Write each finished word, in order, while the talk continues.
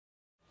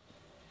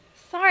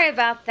Sorry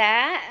about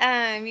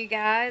that, you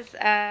guys.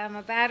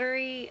 My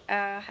battery,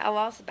 I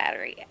lost the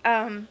battery.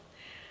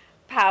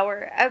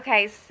 Power.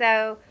 Okay,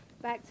 so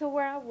back to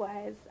where I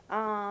was.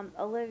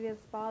 Olivia's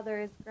father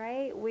is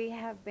great. We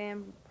have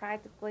been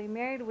practically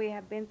married. We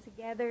have been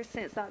together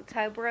since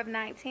October of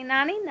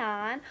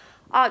 1999.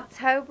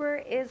 October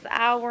is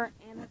our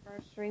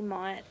anniversary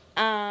month.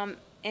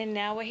 And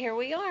now here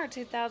we are,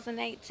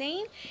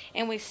 2018,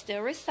 and we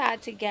still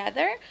reside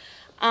together,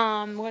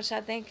 which I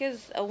think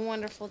is a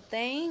wonderful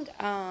thing.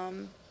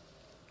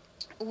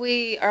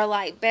 We are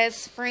like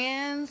best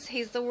friends.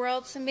 He's the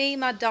world to me.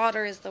 My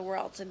daughter is the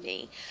world to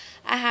me.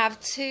 I have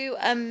two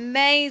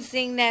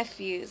amazing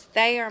nephews.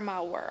 They are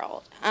my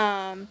world.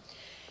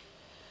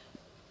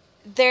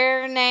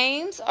 Their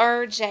names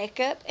are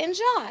Jacob and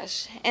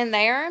Josh, and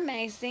they are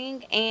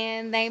amazing.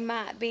 And they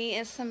might be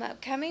in some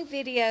upcoming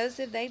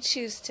videos if they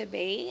choose to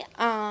be.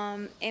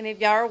 And if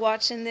y'all are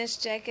watching this,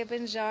 Jacob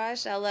and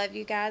Josh, I love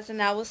you guys, and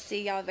I will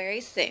see y'all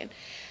very soon.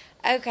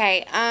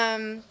 Okay.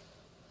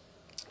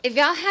 If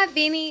y'all have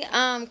any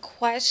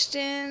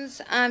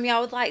questions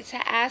y'all would like to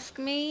ask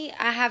me,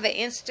 I have an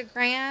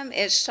Instagram.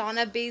 It's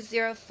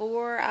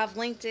ShaunaB04. I've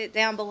linked it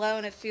down below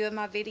in a few of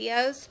my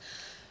videos.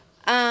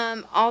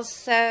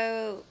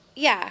 Also,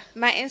 yeah,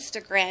 my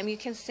Instagram. You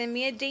can send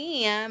me a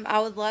DM. I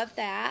would love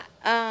that.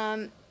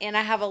 And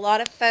I have a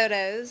lot of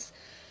photos.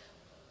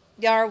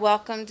 Y'all are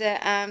welcome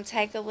to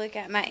take a look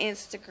at my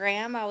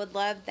Instagram. I would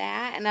love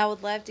that. And I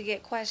would love to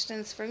get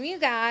questions from you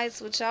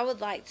guys, which I would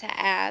like to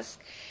ask.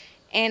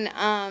 And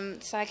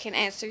so I can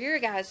answer your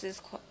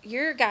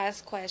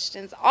guys'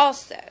 questions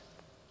also.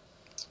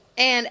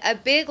 And a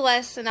big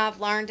lesson I've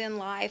learned in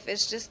life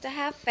is just to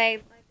have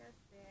faith. Like I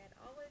said,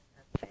 always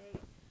have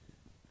faith.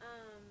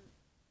 Um,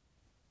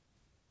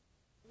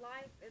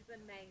 Life is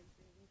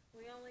amazing.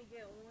 We only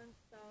get one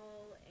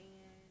soul,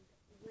 and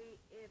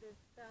it is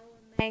so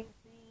amazing.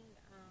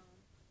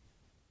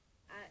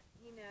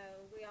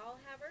 We all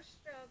have our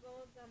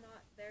struggles. I'm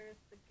not.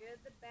 There's the good,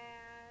 the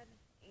bad,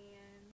 and